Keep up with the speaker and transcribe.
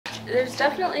There's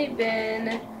definitely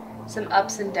been some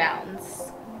ups and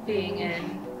downs being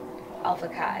in Alpha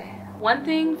Chi. One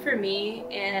thing for me,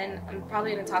 and I'm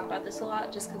probably going to talk about this a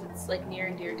lot just because it's like near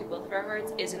and dear to both of our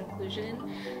hearts, is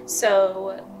inclusion.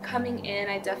 So coming in,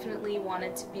 I definitely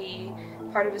wanted to be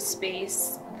part of a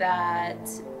space that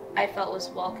I felt was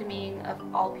welcoming of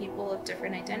all people of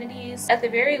different identities. At the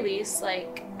very least,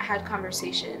 like, had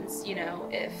conversations, you know,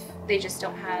 if they just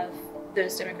don't have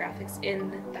those demographics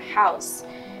in the house.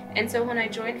 And so when I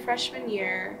joined freshman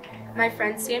year, my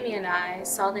friend Sammy and I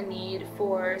saw the need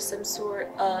for some sort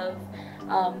of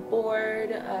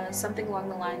board, something along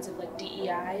the lines of like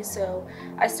DEI. So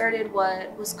I started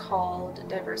what was called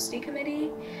Diversity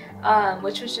Committee,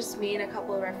 which was just me and a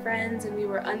couple of our friends, and we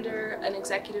were under an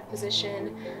executive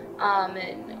position,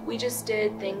 and we just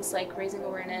did things like raising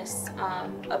awareness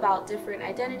about different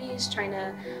identities, trying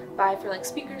to vie for like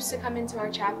speakers to come into our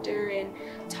chapter and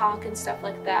talk and stuff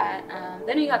like that.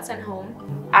 Then we got sent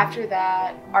home. After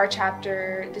that, our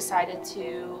chapter decided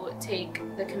to take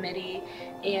the committee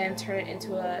and turn it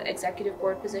into an executive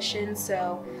board position.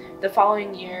 So the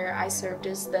following year, I served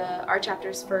as our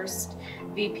chapter's first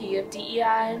VP of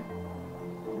DEI,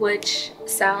 which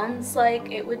sounds like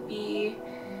it would be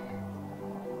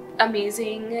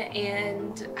amazing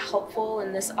and helpful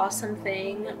and this awesome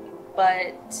thing,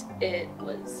 but it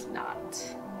was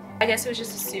not. I guess it was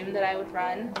just assumed that I would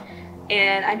run.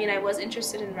 And I mean, I was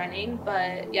interested in running,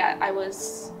 but yeah, I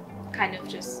was kind of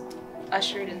just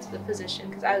ushered into the position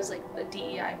because I was like a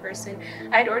DEI person.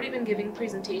 I had already been giving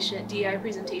DEI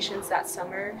presentations that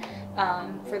summer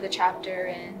for the chapter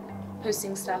and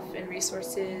posting stuff and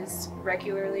resources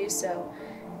regularly, so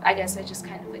I guess I just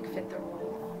kind of like fit the role.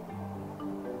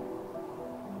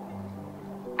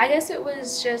 I guess it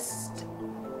was just,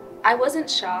 I wasn't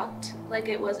shocked. Like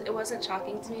it wasn't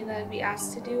shocking to me that I'd be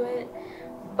asked to do it.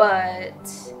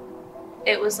 But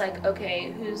it was like,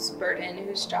 okay, whose burden,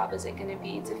 whose job is it going to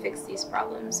be to fix these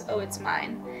problems? Oh, it's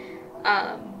mine.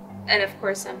 And of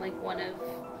course, I'm like one of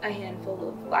a handful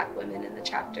of Black women in the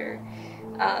chapter.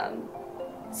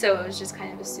 So it was just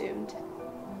kind of assumed,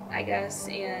 I guess.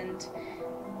 And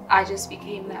I just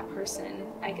became that person,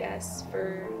 I guess,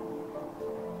 for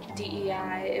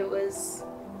DEI. It was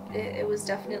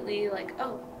definitely like,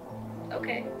 oh,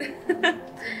 okay.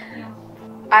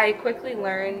 I quickly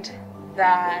learned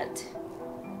that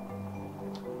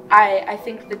I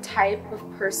think the type of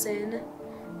person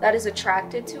that is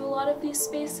attracted to a lot of these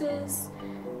spaces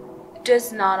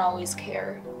does not always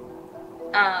care.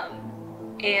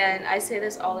 And I say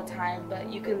this all the time,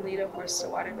 but you can lead a horse to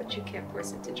water, but you can't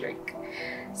force it to drink.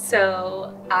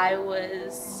 So I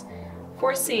was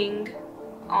forcing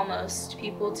almost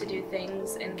people to do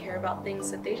things and care about things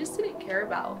that they just didn't care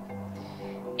about.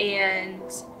 And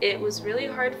it was really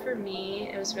hard for me.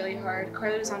 It was really hard.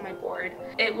 Carleigh was on my board.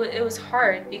 It was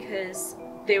hard because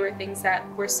they were things that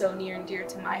were so near and dear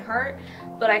to my heart,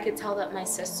 but I could tell that my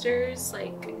sisters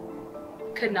like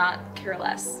could not care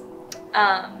less.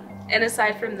 And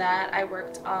aside from that, I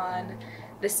worked on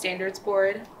the standards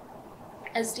board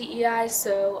as DEI,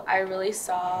 so I really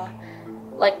saw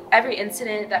like every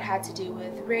incident that had to do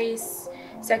with race,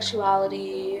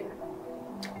 sexuality,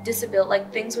 disability,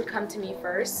 like things would come to me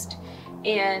first,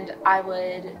 and I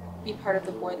would be part of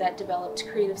the board that developed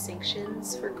creative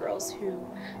sanctions for girls who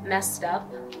messed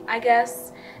up, I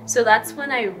guess. So that's when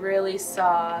I really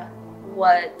saw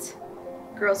what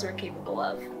girls were capable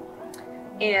of,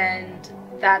 and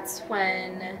that's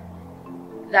when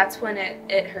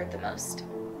it hurt the most,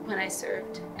 when I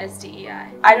served as DEI.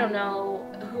 I don't know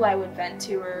who I would vent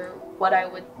to or what I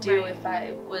would do if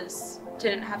I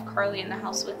didn't have Carleigh in the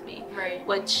house with me. Right.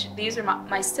 Which these are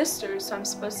my sisters, so I'm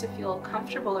supposed to feel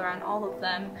comfortable around all of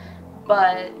them,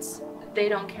 but they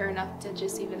don't care enough to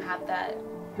just even have that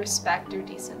respect or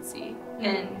decency. Mm-hmm.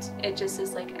 And it just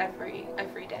is like every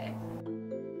day.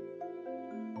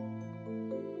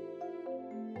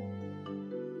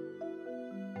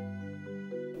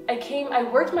 I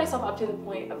worked myself up to the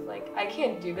point of like, I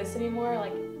can't do this anymore.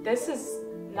 Like, this is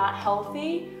not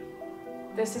healthy.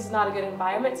 This is not a good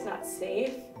environment. It's not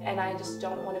safe. And I just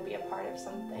don't want to be a part of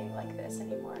something like this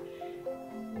anymore.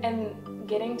 And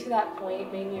getting to that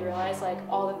point made me realize like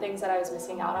all the things that I was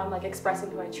missing out on, like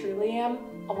expressing who I truly am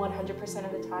 100%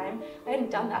 of the time. I hadn't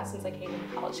done that since I came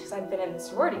into college because I've been in the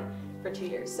sorority for 2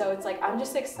 years. So it's like, I'm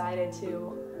just excited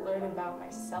to learn about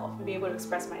myself and be able to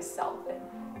express myself and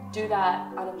do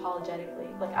that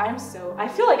unapologetically. Like I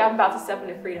feel like I'm about to step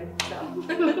into freedom,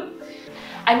 so.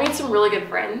 I made some really good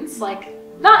friends. Like,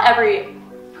 not every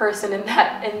person in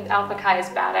Alpha Chi is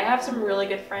bad. I have some really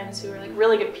good friends who are like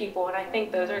really good people, and I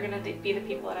think those are going to be the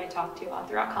people that I talk to all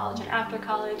throughout college and after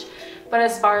college. But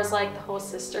as far as like the whole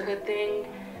sisterhood thing,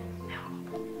 no.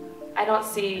 I don't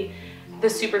see the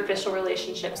superficial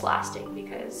relationships lasting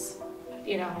because,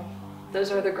 you know, those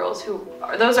are the girls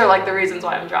those are like the reasons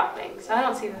why I'm dropping. So I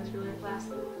don't see those really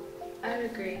lasting. I would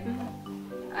agree.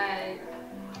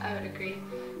 I would agree.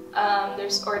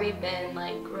 There's already been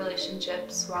like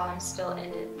relationships while I'm still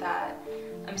in it that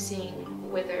I'm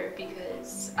seeing wither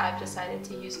because I've decided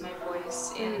to use my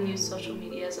voice and use social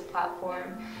media as a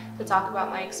platform to talk about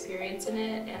my experience in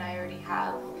it, and I already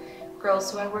have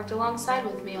girls who I worked alongside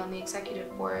with me on the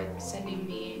executive board sending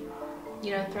me,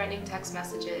 you know, threatening text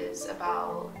messages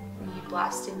about me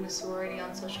blasting the sorority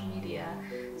on social media.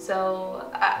 So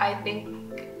I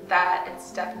think that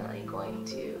it's definitely going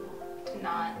to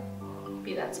not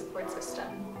be that support system,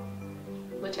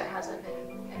 which it hasn't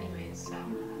been anyways, so.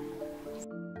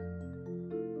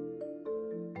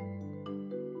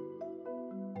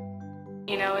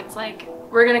 You know, it's like,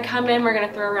 we're gonna come in, we're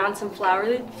gonna throw around some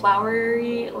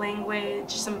flowery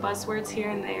language, some buzzwords here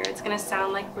and there. It's gonna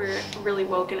sound like we're really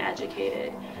woke and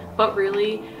educated, but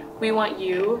really, we want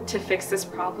you to fix this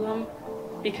problem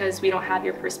because we don't have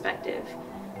your perspective.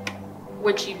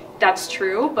 That's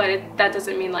true, but that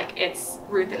doesn't mean like it's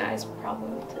Ruth and I's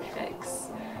problem to fix.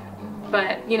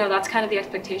 But, you know, that's kind of the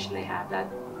expectation they have, that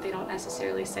they don't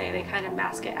necessarily say. They kind of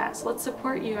mask it as, let's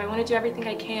support you, I want to do everything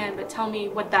I can, but tell me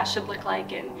what that should look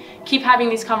like, and keep having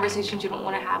these conversations you don't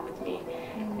want to have with me.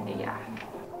 Yeah.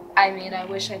 I mean, I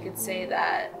wish I could say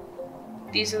that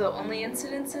these are the only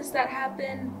incidences that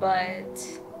happen, but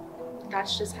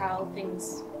that's just how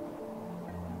things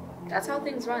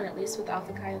run, at least with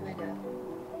Alpha Chi Omega.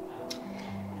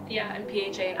 Yeah, and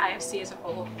PHA and IFC as a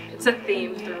whole, it's a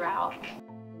theme throughout.